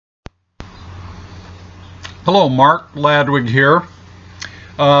Hello, Marc, Ladewig here.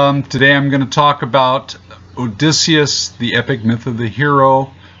 Today I'm going to talk about Odysseus, the Epic Myth of the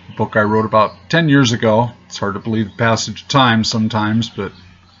Hero, a book I wrote about 10 years ago. It's hard to believe the passage of time sometimes, but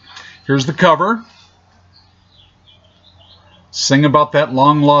here's the cover. Sing about that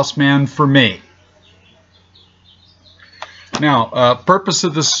long-lost man for me. Now, purpose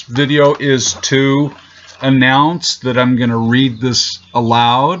of this video is to announce that I'm going to read this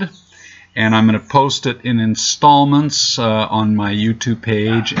aloud, and I'm going to post it in installments on my YouTube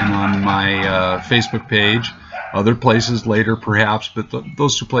page and on my Facebook page. Other places later, perhaps, but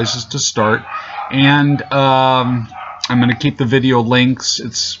those two places to start. And I'm going to keep the video links.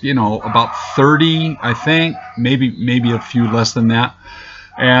 It's, about 30, I think, maybe a few less than that.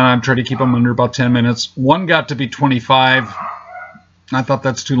 And I'm trying to keep them under about 10 minutes. One got to be 25. I thought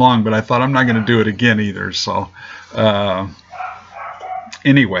that's too long, but I thought I'm not going to do it again either. So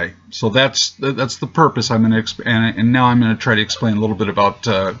anyway, so that's the purpose. I'm going to and now I'm going to try to explain a little bit about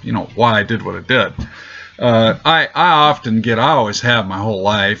why I did what I did. I always have my whole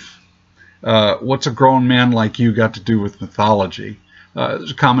life. What's a grown man like you got to do with mythology?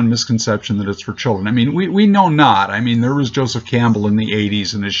 There's a common misconception that it's for children. I mean, we know not. I mean, there was Joseph Campbell in the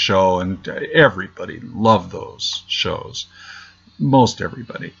 80s in his show, and everybody loved those shows. Most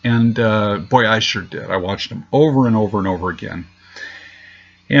everybody. And boy, I sure did. I watched them over and over and over again.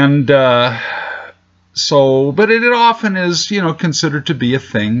 And but it often is, considered to be a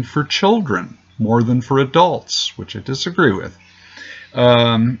thing for children more than for adults, which I disagree with.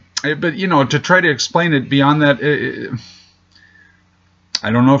 But, to try to explain it beyond that,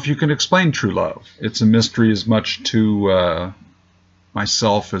 I don't know if you can explain true love. It's a mystery as much to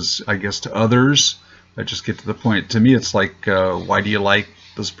myself as, I guess, to others. I just get to the point. To me, it's like, why do you like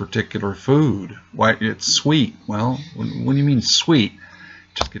this particular food? Why it's sweet? Well, when you mean sweet,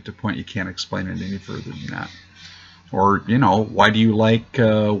 just get to the point you can't explain it any further than that. Or, why do you like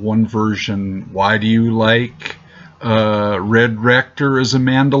one version? Why do you like Red Rector as a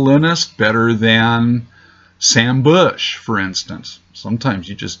mandolinist better than Sam Bush, for instance? Sometimes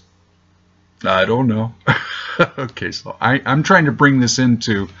you just, I don't know. Okay, so I'm trying to bring this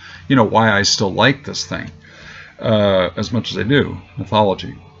into, why I still like this thing as much as I do,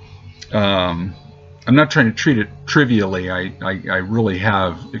 mythology. I'm not trying to treat it trivially. I really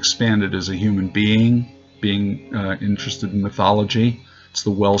have expanded as a human being, being interested in mythology. It's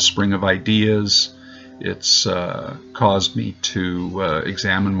the wellspring of ideas. It's caused me to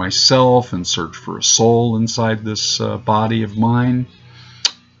examine myself and search for a soul inside this body of mine.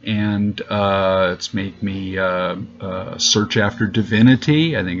 And it's made me search after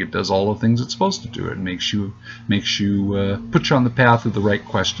divinity. I think it does all the things it's supposed to do. It makes you put you on the path of the right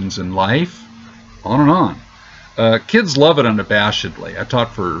questions in life. On and on. Kids love it unabashedly. I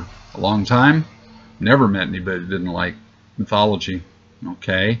taught for a long time. Never met anybody that didn't like mythology.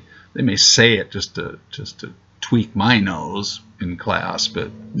 Okay, they may say it just to tweak my nose in class, but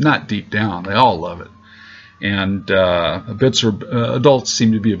not deep down. They all love it. And adults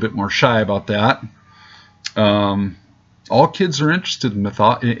seem to be a bit more shy about that. All kids are interested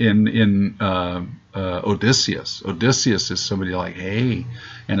in Odysseus. Odysseus is somebody like, hey,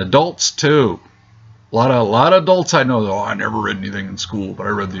 and adults too. A lot of adults I know, I never read anything in school, but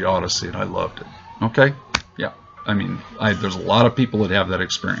I read the Odyssey and I loved it. Okay, yeah. I mean, there's a lot of people that have that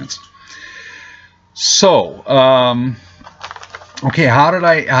experience. So, okay, how did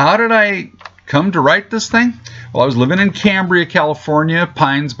I come to write this thing? Well, I was living in Cambria, California,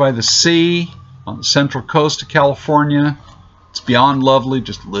 Pines by the Sea, on the central coast of California. It's beyond lovely,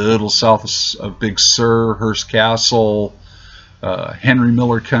 just a little south of Big Sur, Hearst Castle, Henry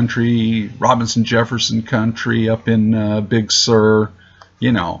Miller country, Robinson Jefferson country up in Big Sur.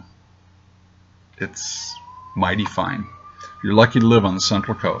 It's mighty fine. You're lucky to live on the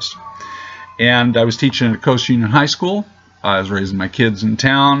Central Coast. And I was teaching at Coast Union High School. I was raising my kids in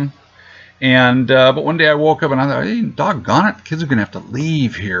town. And but one day I woke up and I thought, hey, doggone it, the kids are going to have to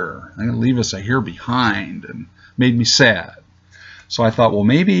leave here. They're going to leave us here behind, and made me sad. So I thought, well,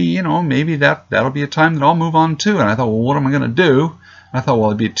 maybe, maybe that'll be a time that I'll move on to. And I thought, well, what am I going to do? And I thought,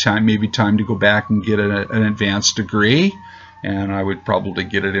 well, it'd be maybe time to go back and get an advanced degree. And I would probably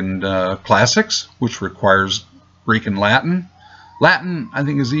get it in classics, which requires Greek and Latin. Latin, I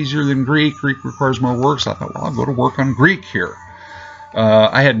think, is easier than Greek. Greek requires more work, so I thought, well, I'll go to work on Greek here.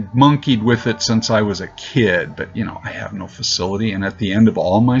 I had monkeyed with it since I was a kid, but, I have no facility. And at the end of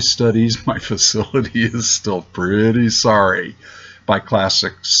all my studies, my facility is still pretty sorry by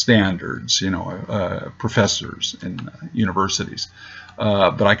classic standards, professors in universities.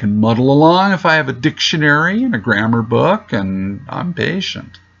 But I can muddle along if I have a dictionary and a grammar book, and I'm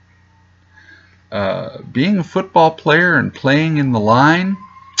patient. being a football player and playing in the line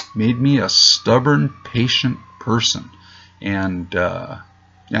made me a stubborn, patient person. And yeah,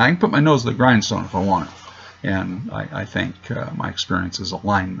 I can put my nose to the grindstone if I want it. And I think my experience as a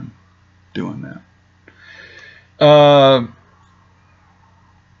lineman doing that.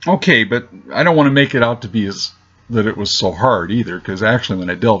 Okay, but I don't want to make it out to be that it was so hard either, because actually when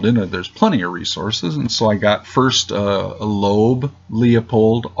I delved into it, there's plenty of resources. And so I got first a Loeb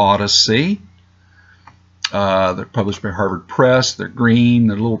Leopold Odyssey. They're published by Harvard Press. They're green.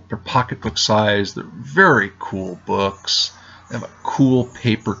 They're pocketbook size. They're very cool books. They have a cool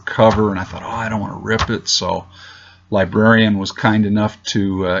paper cover, and I thought, oh, I don't want to rip it. So librarian was kind enough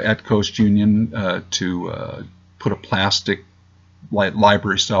to at Coast Union to put a plastic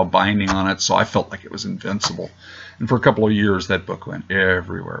library-style binding on it, so I felt like it was invincible. And for a couple of years, that book went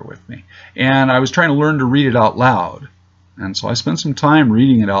everywhere with me. And I was trying to learn to read it out loud. And so I spent some time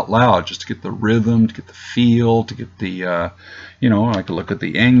reading it out loud just to get the rhythm, to get the feel, to get the, you know, I could look at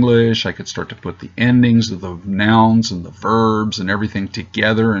the English, I could start to put the endings of the nouns and the verbs and everything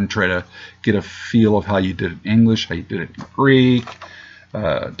together and try to get a feel of how you did it in English, how you did it in Greek,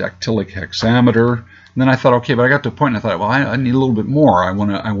 dactylic hexameter. And then I thought, okay, but I got to a point and I thought, well, I need a little bit more. I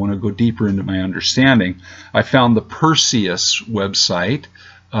want to go deeper into my understanding. I found the Perseus website,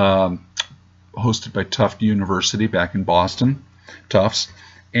 hosted by Tufts University back in Boston, Tufts,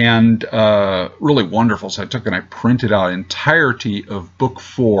 and really wonderful. So I took and I printed out entirety of book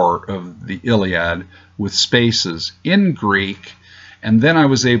 4 of the Iliad with spaces in Greek, and then I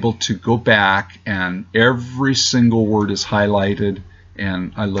was able to go back and every single word is highlighted,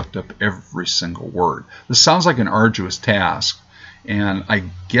 and I looked up every single word. This sounds like an arduous task, and I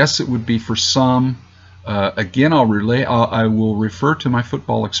guess it would be for some. Again, I will refer to my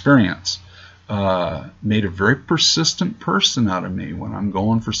football experience. Made a very persistent person out of me when I'm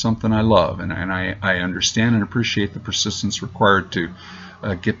going for something I love, and I understand and appreciate the persistence required to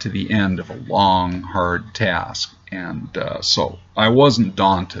get to the end of a long, hard task. And so I wasn't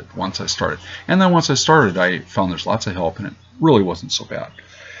daunted once I started. And then once I started, I found there's lots of help, and it really wasn't so bad.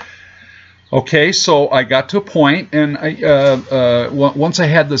 Okay, so I got to a point, and once I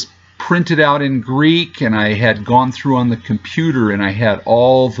had this printed out in Greek, and I had gone through on the computer, and I had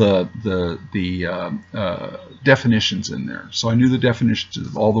all the definitions in there. So I knew the definitions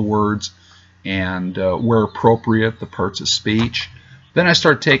of all the words, and where appropriate, the parts of speech. Then I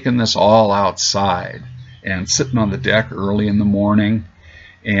started taking this all outside and sitting on the deck early in the morning,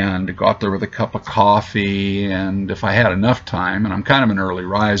 and go out there with a cup of coffee, and if I had enough time, and I'm kind of an early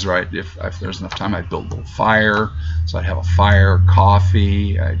riser, if there's enough time, I'd build a little fire. So I'd have a fire,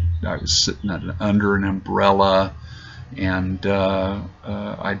 coffee, I was sitting under an umbrella, and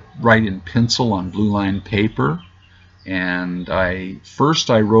I'd write in pencil on blue line paper, and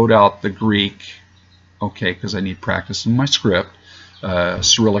first I wrote out the Greek, okay, because I need practice in my script.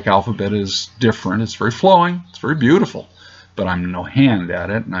 Cyrillic alphabet is different, it's very flowing, it's very beautiful. But I'm no hand at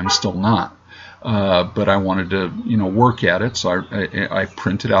it, and I'm still not. But I wanted to, work at it, so I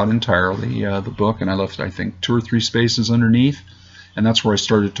printed out entirely the book, and I left, I think, 2 or 3 spaces underneath, and that's where I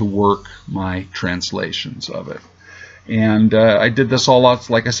started to work my translations of it. And I did this all out,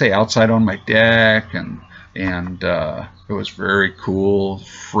 like I say, outside on my deck, and it was very cool,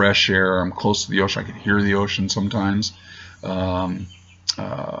 fresh air. I'm close to the ocean. I could hear the ocean sometimes.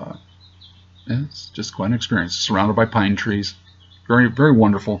 It's just quite an experience. Surrounded by pine trees, very, very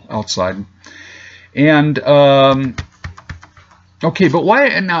wonderful outside. And okay, but why?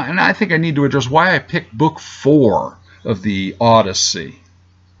 And I think I need to address why I picked book 4 of the Odyssey.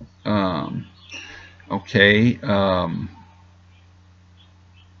 Okay, and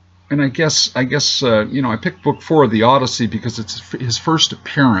I guess I picked book 4 of the Odyssey because it's his first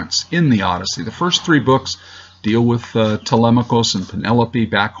appearance in the Odyssey. The first 3 books deal with Telemachus and Penelope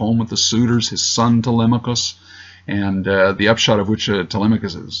back home with the suitors, his son Telemachus, and the upshot of which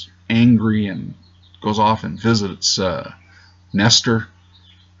Telemachus is angry and goes off and visits Nestor,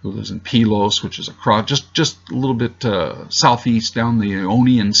 who lives in Pylos, which is across just a little bit southeast down the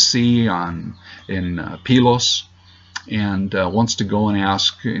Ionian Sea in Pylos, and wants to go and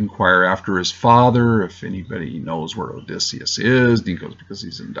inquire after his father, if anybody knows where Odysseus is. And he goes, because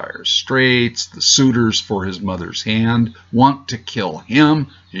he's in dire straits. The suitors for his mother's hand want to kill him.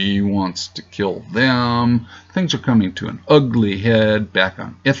 He wants to kill them. Things are coming to an ugly head back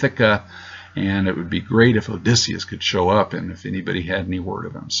on Ithaca, and it would be great if Odysseus could show up and if anybody had any word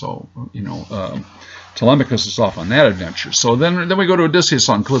of him. So, Telemachus is off on that adventure. So then we go to Odysseus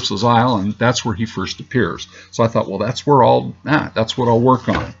on Calypso's Isle, and that's where he first appears. So I thought, well, that's what I'll work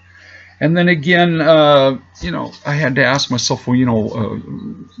on. And then again, you know, I had to ask myself, well, you know,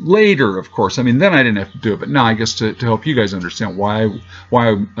 later, of course. I mean, then I didn't have to do it, but now I guess to help you guys understand why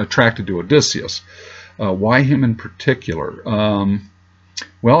I'm attracted to Odysseus, why him in particular.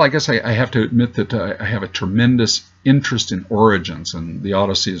 Well, I guess I have to admit that I have a tremendous interest in origins, and the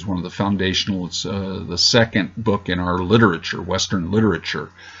Odyssey is one of the foundational. It's the second book in our literature, Western literature,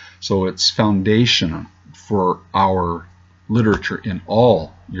 so it's foundation for our literature in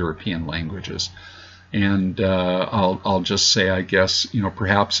all European languages. And I'll just say, I guess, you know,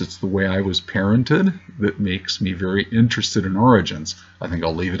 perhaps it's the way I was parented that makes me very interested in origins. I think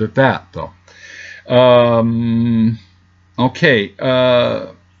I'll leave it at that, though. Okay,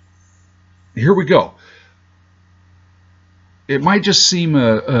 here we go. It might just seem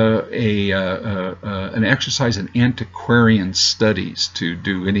an exercise in antiquarian studies to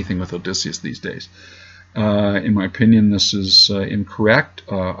do anything with Odysseus these days. In my opinion, this is incorrect.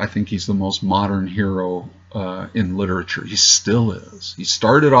 I think he's the most modern hero in literature. He still is. He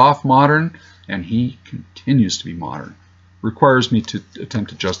started off modern, and he continues to be modern. Requires me to attempt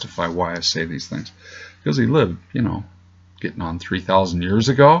to justify why I say these things. Because he lived, you know, getting on 3,000 years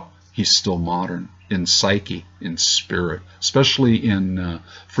ago. He's still modern in psyche, in spirit, especially in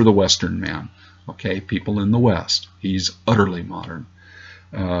for the Western man. Okay, people in the West. He's utterly modern.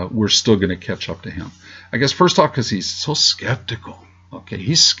 We're still going to catch up to him. I guess first off, because he's so skeptical. Okay,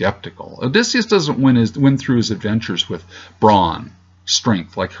 he's skeptical. Odysseus doesn't win through his adventures with brawn,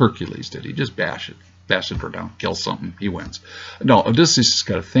 strength, like Hercules did. He just bash it down, kill something, he wins. No, Odysseus has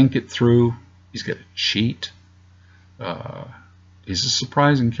got to think it through. He's got to cheat. He's a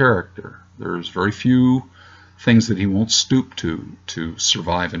surprising character. There's very few things that he won't stoop to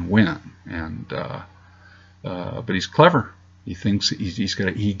survive and win. And but he's clever. He thinks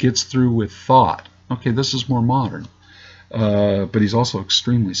he gets through with thought. Okay, this is more modern. But he's also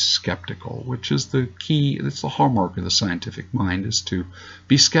extremely skeptical, which is the key. It's the hallmark of the scientific mind, is to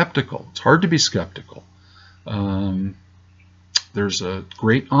be skeptical. It's hard to be skeptical. There's a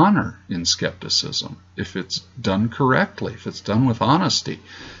great honor in skepticism if it's done correctly, if it's done with honesty.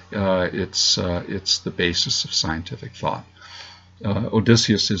 It's the basis of scientific thought.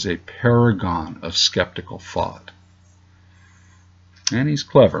 Odysseus is a paragon of skeptical thought. And he's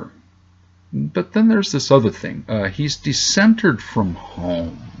clever. But then there's this other thing. He's decentered from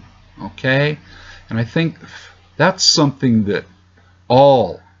home. Okay? And I think that's something that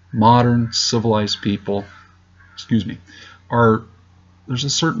all modern civilized people, there's a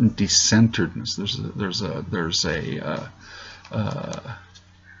certain decenteredness. There's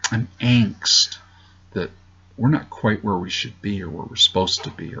an angst that we're not quite where we should be, or where we're supposed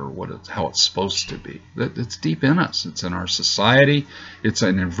to be, or how it's supposed to be. It's deep in us. It's in our society. It's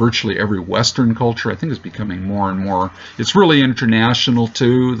in virtually every Western culture. I think it's becoming more and more. It's really international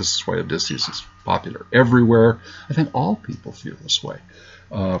too. This is why Odysseus is popular everywhere. I think all people feel this way.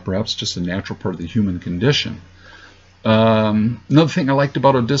 Perhaps just a natural part of the human condition. Another thing I liked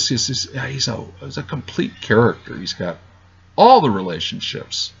about Odysseus is he's a complete character. He's got all the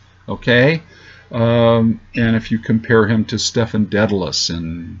relationships. Okay. And if you compare him to Stephen Dedalus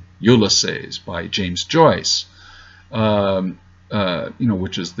in Ulysses by James Joyce,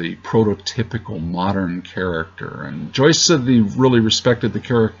 which is the prototypical modern character. And Joyce said he really respected the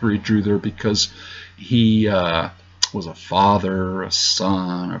character he drew there because he was a father, a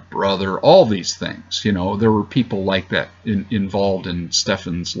son, a brother, all these things. You know, there were people like that involved in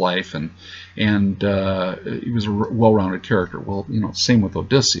Stephen's life, and he was a well-rounded character. Well, you know, same with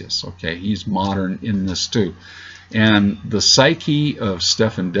Odysseus. Okay, he's modern in this too, and the psyche of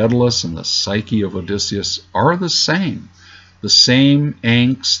Stephen Dedalus and the psyche of Odysseus are the same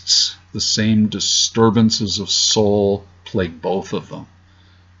angsts, the same disturbances of soul plague both of them,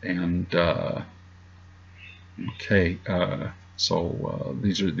 and okay, so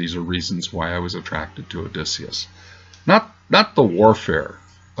these are reasons why I was attracted to Odysseus. Not the warfare.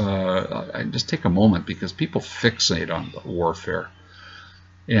 I just take a moment, because people fixate on the warfare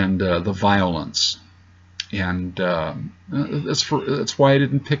and the violence, and that's why I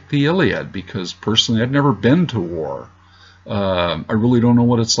didn't pick the Iliad, because personally I'd never been to war. I really don't know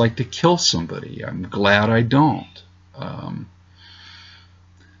what it's like to kill somebody. I'm glad I don't.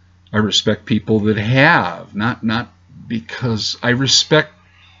 I respect people that have, not because I respect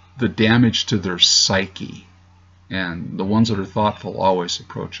the damage to their psyche, and the ones that are thoughtful always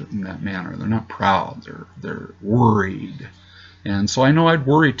approach it in that manner. They're not proud, they're worried, and so I know I'd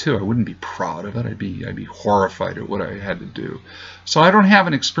worry too. I wouldn't be proud of it. I'd be horrified at what I had to do. So I don't have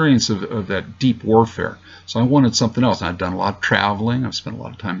an experience of that deep warfare. So I wanted something else. I've done a lot of traveling. I've spent a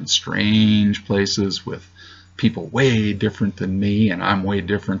lot of time in strange places with people way different than me, and I'm way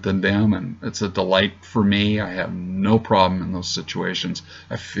different than them, and it's a delight for me. I have no problem in those situations.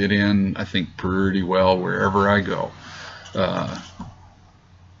 I fit in, I think, pretty well wherever I go.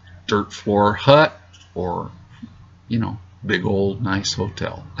 Dirt floor hut or, you know, big old nice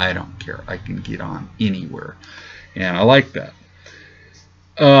hotel. I don't care. I can get on anywhere, and I like that.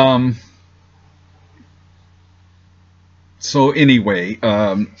 So anyway,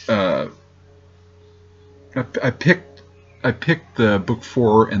 I picked the book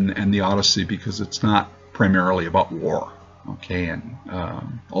 4 and the Odyssey because it's not primarily about war, okay, and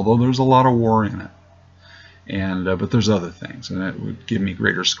although there's a lot of war in it, and but there's other things, and it would give me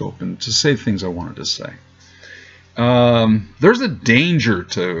greater scope and to say things I wanted to say. There's a danger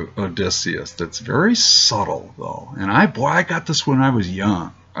to Odysseus that's very subtle, though, and I got this when I was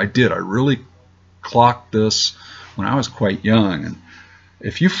young. I really clocked this when I was quite young. And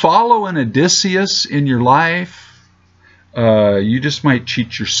if you follow an Odysseus in your life, you just might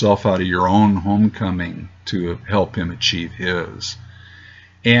cheat yourself out of your own homecoming to help him achieve his.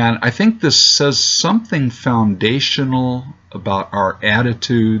 And I think this says something foundational about our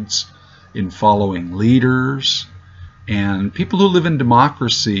attitudes in following leaders. And people who live in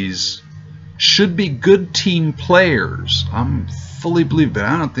democracies should be good team players. I'm fully believe, but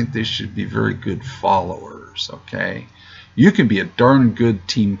I don't think they should be very good followers, okay? You can be a darn good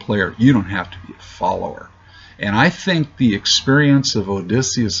team player. You don't have to be a follower. And I think the experience of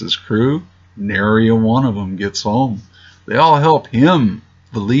Odysseus's crew, nary a one of them gets home. They all help him,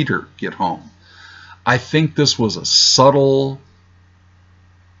 the leader, get home. I think this was a subtle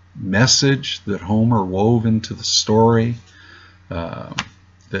message that Homer wove into the story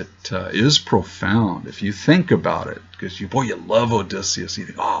that is profound if you think about it, because you love Odysseus. You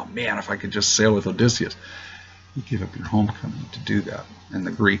think, oh man, if I could just sail with Odysseus. You give up your homecoming to do that. And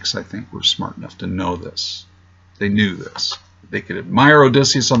the Greeks, I think, were smart enough to know this. They knew this. They could admire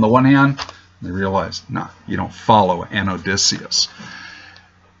Odysseus on the one hand, and they realized, no, you don't follow an Odysseus.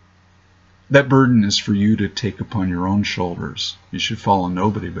 That burden is for you to take upon your own shoulders. You should follow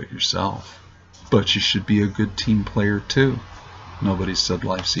nobody but yourself. But you should be a good team player too. Nobody said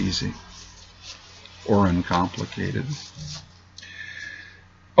life's easy or uncomplicated.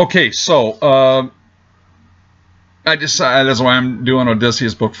 Okay, so I decided that's why I'm doing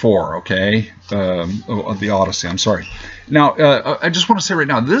Odysseus book 4, okay? The Odyssey, I'm sorry. Now, I just want to say right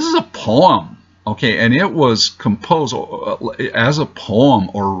now, this is a poem. Okay, and it was composed as a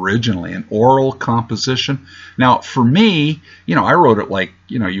poem originally, an oral composition. Now, for me, you know, I wrote it like,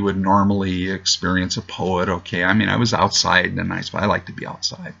 you know, you would normally experience a poet. Okay, I mean, I was outside in a nice way. I like to be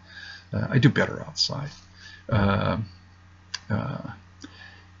outside. I do better outside.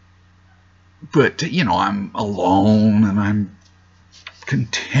 But, you know, I'm alone and I'm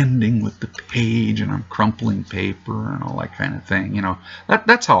contending with the page and I'm crumpling paper and all that kind of thing. You know,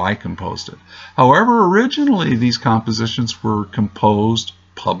 that's how I composed it. However, originally these compositions were composed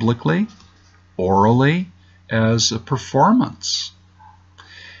publicly, orally, as a performance.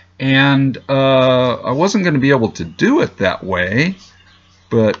 And I wasn't going to be able to do it that way,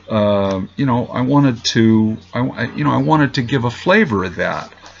 but you know, I wanted to give a flavor of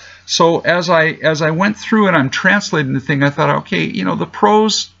that. So as I went through and I'm translating the thing, I thought, okay, you know, the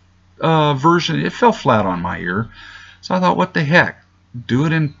prose version, it fell flat on my ear. So I thought, what the heck? Do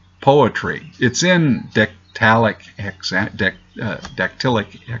it in poetry. It's in dactylic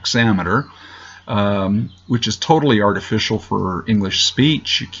hexameter, which is totally artificial for English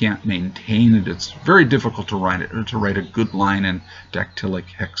speech. You can't maintain it. It's very difficult to write a good line in dactylic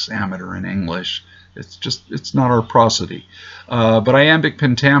hexameter in English. It's not our prosody. But iambic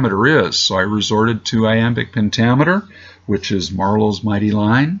pentameter is, so I resorted to iambic pentameter, which is Marlowe's mighty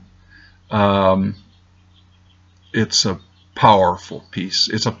line. It's a powerful piece.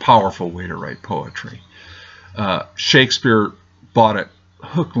 It's a powerful way to write poetry. Shakespeare bought it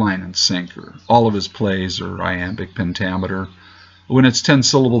hook, line, and sinker. All of his plays are iambic pentameter. When it's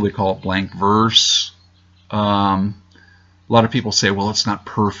 10-syllable, they call it blank verse. A lot of people say, well, it's not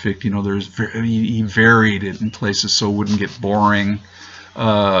perfect. You know, he varied it in places so it wouldn't get boring.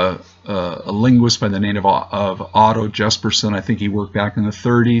 A linguist by the name of Otto Jesperson, I think he worked back in the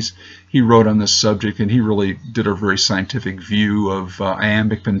 30s. He wrote on this subject, and he really did a very scientific view of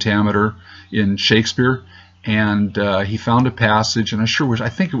iambic pentameter in Shakespeare. And he found a passage, and I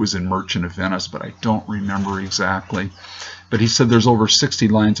think it was in Merchant of Venice, but I don't remember exactly. But he said there's over 60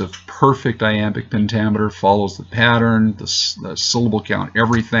 lines of perfect iambic pentameter, follows the pattern, the syllable count,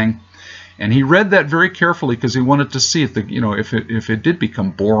 everything. And he read that very carefully because he wanted to see if it did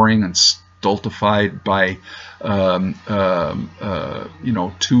become boring and stultified by you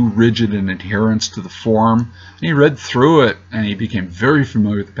know, too rigid an adherence to the form. And he read through it, and he became very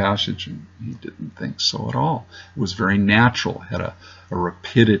familiar with the passage, and he didn't think so at all. It was very natural, had a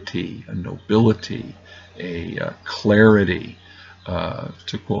rapidity, a nobility, a clarity,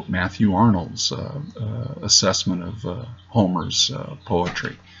 to quote Matthew Arnold's assessment of Homer's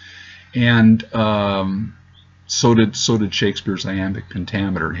poetry. And so did Shakespeare's iambic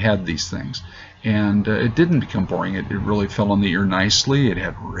pentameter. It had these things, and it didn't become boring. It really fell on the ear nicely. It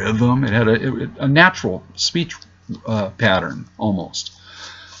had rhythm. It had a natural speech pattern almost.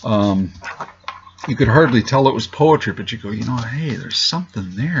 You could hardly tell it was poetry, but you go, you know, hey, there's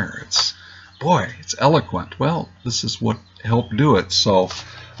something there. Boy, it's eloquent. Well, this is what helped do it. So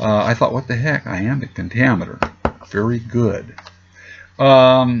I thought, what the heck, iambic pentameter, very good.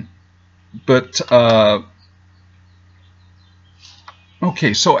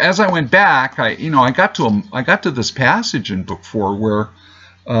 Okay, so as I went back, I got to this passage in Book 4 where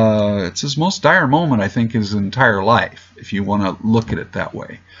it's his most dire moment, I think, in his entire life, if you want to look at it that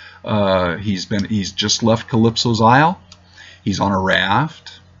way. He's just left Calypso's Isle. He's on a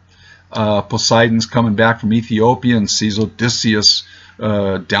raft. Poseidon's coming back from Ethiopia and sees Odysseus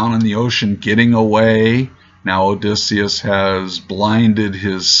down in the ocean getting away. Now Odysseus has blinded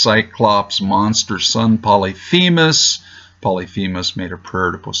his Cyclops monster son Polyphemus. Polyphemus made a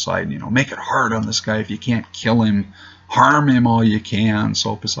prayer to Poseidon, you know, make it hard on this guy. If you can't kill him, harm him all you can.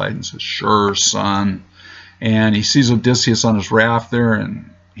 So Poseidon says, sure, son. And he sees Odysseus on his raft there and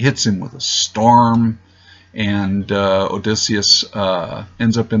hits him with a storm. And Odysseus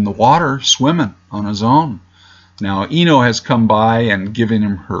ends up in the water swimming on his own. Now Ino has come by and given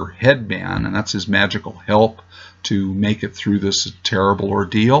him her headband, and that's his magical help to make it through this terrible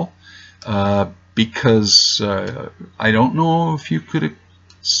ordeal. Because I don't know if you could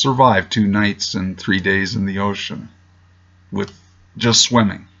survive 2 nights and 3 days in the ocean with just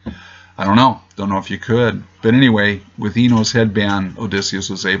swimming. I don't know if you could. But anyway, with Ino's headband, Odysseus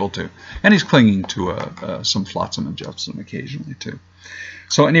was able to. And he's clinging to some flotsam and jetsam occasionally too.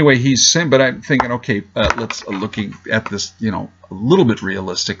 So anyway, but I'm thinking, okay, let's looking at this, you know, a little bit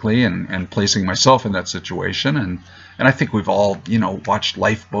realistically and placing myself in that situation. And I think we've all, you know, watched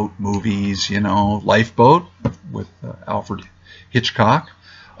lifeboat movies, you know, Lifeboat with Alfred Hitchcock.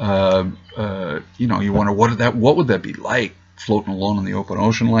 You know, you wonder what would that be like, floating alone in the open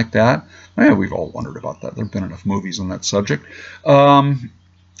ocean like that? Yeah, we've all wondered about that. There have been enough movies on that subject.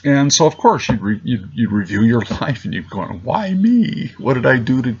 And so, of course, you'd review your life and you'd go, why me? What did I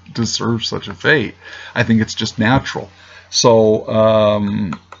do to deserve such a fate? I think it's just natural. So,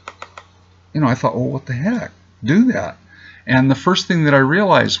 you know, I thought, well, what the heck? Do that. And the first thing that I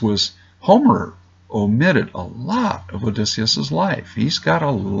realized was Homer omitted a lot of Odysseus's life. He's got a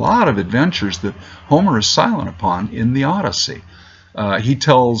lot of adventures that Homer is silent upon in the Odyssey. He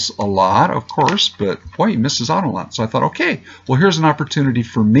tells a lot, of course, but boy, he misses out on a lot. So I thought, okay, well, here's an opportunity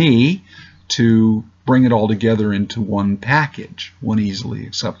for me to bring it all together into one package, one easily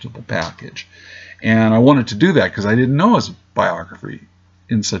acceptable package. And I wanted to do that because I didn't know his biography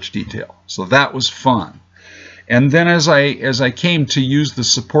in such detail. So that was fun. And then as I came to use the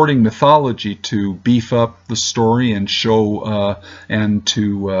supporting mythology to beef up the story and show and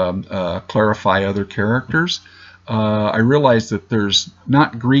to clarify other characters, I realized that there's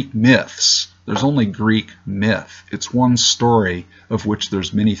not Greek myths. There's only Greek myth. It's one story of which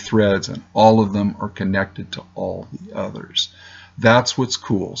there's many threads, and all of them are connected to all the others. That's what's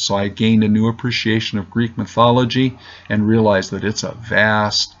cool. So I gained a new appreciation of Greek mythology and realized that it's a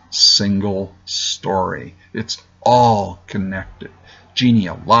vast single story. It's all connected,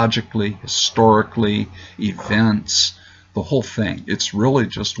 genealogically, historically, events, the whole thing. It's really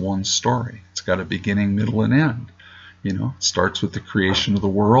just one story. It's got a beginning, middle, and end. You know, it starts with the creation of the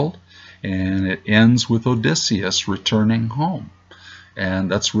world, and it ends with Odysseus returning home.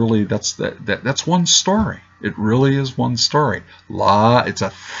 And that's really, that's one story. It really is one story. It's a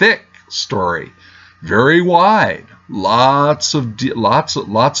thick story, very wide, lots of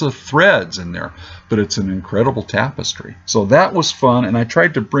threads in there, but it's an incredible tapestry. So that was fun, and I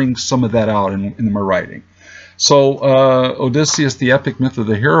tried to bring some of that out in my writing. So Odysseus, the epic myth of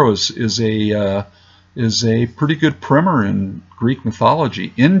the heroes, is a pretty good primer in Greek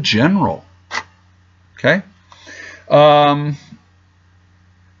mythology in general. Okay.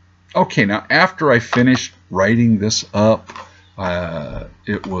 Okay. Now, after I finished writing this up,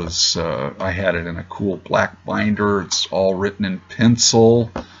 it was I had it in a cool black binder. It's all written in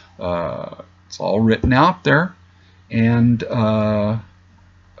pencil. It's all written out there, and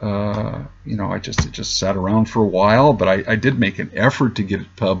you know, it just sat around for a while, but I did make an effort to get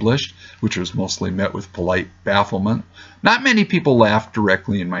it published, which was mostly met with polite bafflement. Not many people laughed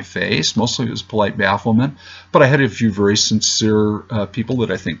directly in my face. Mostly it was polite bafflement, but I had a few very sincere people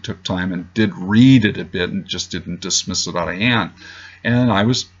that I think took time and did read it a bit and just didn't dismiss it out of hand. And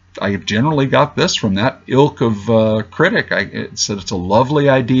I generally got this from that ilk of critic. It said it's a lovely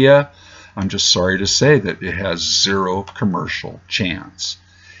idea. I'm just sorry to say that it has zero commercial chance.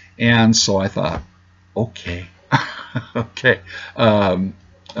 And so I thought, okay, okay.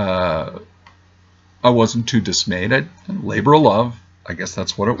 I wasn't too dismayed. Labor of love, I guess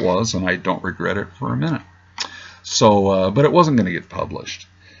that's what it was, and I don't regret it for a minute. So, but it wasn't going to get published.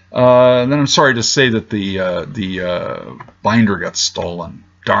 Then I'm sorry to say that the binder got stolen.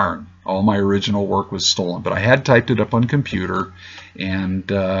 Darn, all my original work was stolen. But I had typed it up on computer, and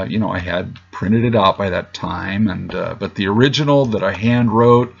you know, I had printed it out by that time. And but the original that I hand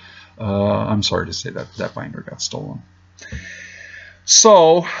wrote, I'm sorry to say that that binder got stolen.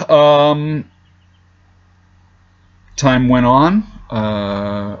 So time went on.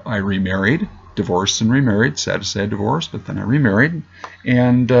 I remarried. Divorced and remarried. Sad to say I divorced, but then I remarried.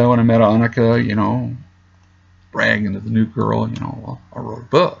 And when I met Annika, you know, bragging to the new girl, you know, well, I wrote a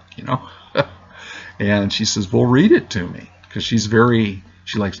book, you know. And she says, well, read it to me, because she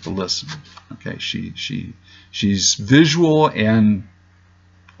likes to listen. Okay, she's visual and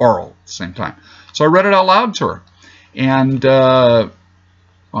oral at the same time. So I read it out loud to her. And I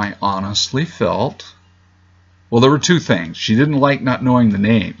honestly felt, well, there were two things. She didn't like not knowing the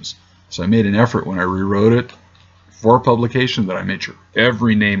names. So I made an effort when I rewrote it for publication that I made sure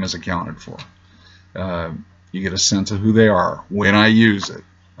every name is accounted for. You get a sense of who they are when I use it.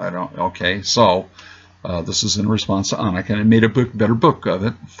 Okay, so this is in response to Annika, and I made a better book of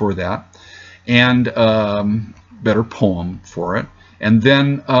it for that, and better poem for it. And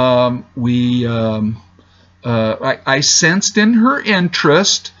then I sensed in her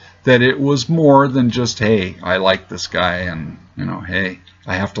interest that it was more than just, hey, I like this guy, and you know, hey,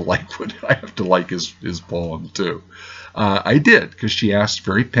 I have to like his poem too. I did, because she asked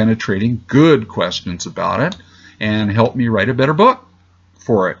very penetrating, good questions about it, and helped me write a better book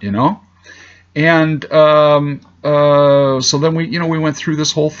for it, you know. And so then we went through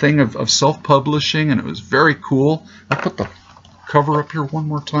this whole thing of self-publishing, and it was very cool. I put the cover up here one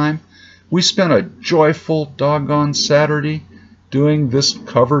more time. We spent a joyful doggone Saturday doing this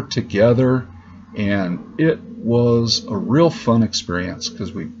cover together, and it was a real fun experience,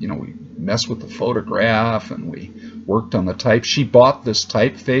 because we messed with the photograph and we worked on the type. She bought this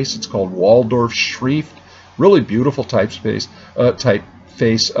typeface. It's called Waldorf Schrift. Really beautiful typeface.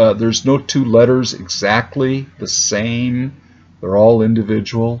 There's no two letters exactly the same. They're all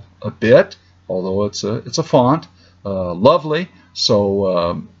individual a bit, although it's a font. Lovely.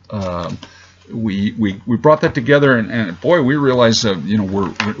 So we brought that together, and boy, we realized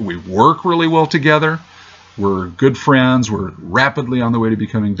we work really well together. We're good friends. We're rapidly on the way to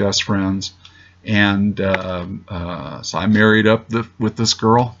becoming best friends. And so I married up with this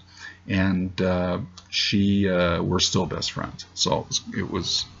girl, and we're still best friends. So it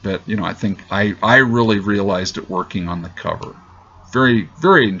was, but I think I really realized it working on the cover. Very,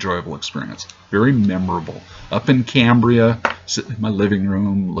 very enjoyable experience. Very memorable. Up in Cambria, sitting in my living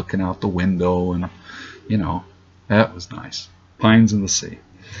room, looking out the window, and that was nice. Pines in the sea.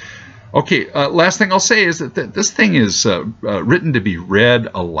 Okay, last thing I'll say is that this thing is written to be read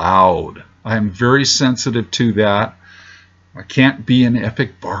aloud. I'm very sensitive to that. I can't be an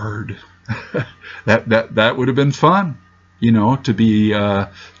epic bard. that would have been fun, to be a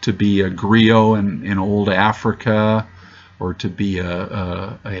griot in old Africa, or to be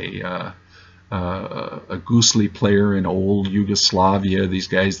a gusli player in old Yugoslavia. These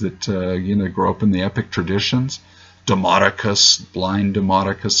guys that grow up in the epic traditions. Demodocus, blind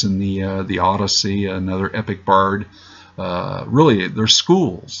Demodocus in the Odyssey, another epic bard. Really, they're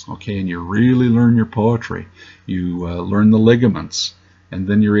schools, okay, and you really learn your poetry. You learn the ligaments, and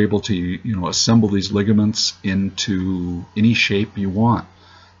then you're able to assemble these ligaments into any shape you want.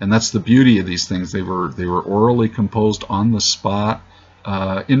 And that's the beauty of these things. They were orally composed on the spot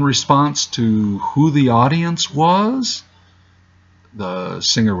in response to who the audience was. The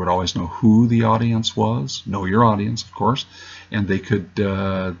singer would always know who the audience was. Know your audience, of course. And they could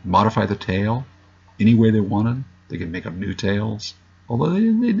modify the tale any way they wanted. They could make up new tales. Although they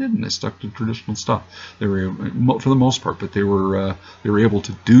didn't. They stuck to traditional stuff. They were, for the most part, but they were able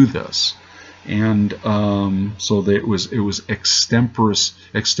to do this. And so it was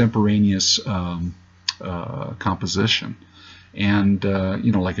extemporaneous composition. And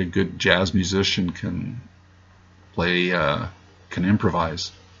like a good jazz musician can play. Can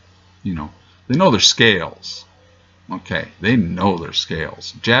improvise you know, they know their scales. Okay, they know their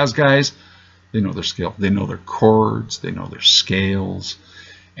scales. Jazz guys, they know their scale. They know their chords. They know their scales.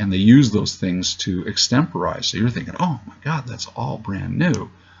 And they use those things to extemporize. So you're thinking, oh my God, that's all brand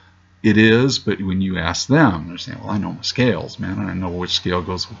new. It is, but when you ask them, they're saying, well, I know my scales, man, and I know which scale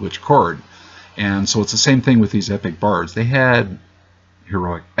goes with which chord. And so it's the same thing with these epic bards. They had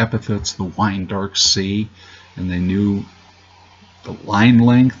heroic epithets, the wine dark sea, and they knew the line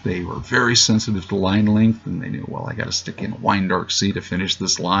length. They were very sensitive to line length, and they knew, well, I got to stick in a wine dark sea to finish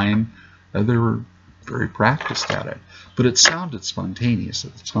this line. They were very practiced at it, but it sounded spontaneous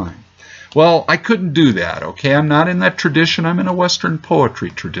at the time. Well, I couldn't do that, okay? I'm not in that tradition. I'm in a Western poetry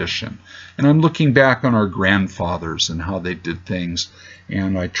tradition, and I'm looking back on our grandfathers and how they did things,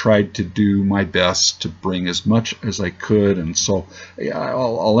 and I tried to do my best to bring as much as I could. And so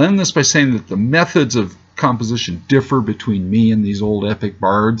I'll end this by saying that the methods of composition differ between me and these old epic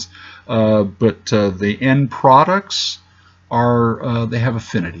bards, but the end products are they have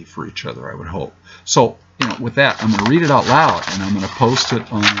affinity for each other, I would hope. So, you know, with that, I'm going to read it out loud, and I'm going to post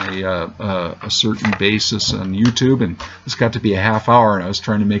it on a certain basis on YouTube, and it's got to be a half hour, and I was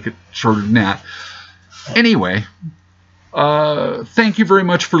trying to make it shorter than that. Anyway, thank you very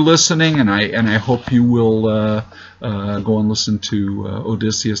much for listening, and I hope you will go and listen to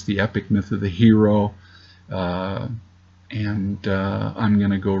Odysseus, the epic myth of the hero, and I'm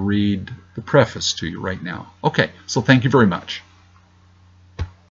going to go read the preface to you right now. Okay, so thank you very much.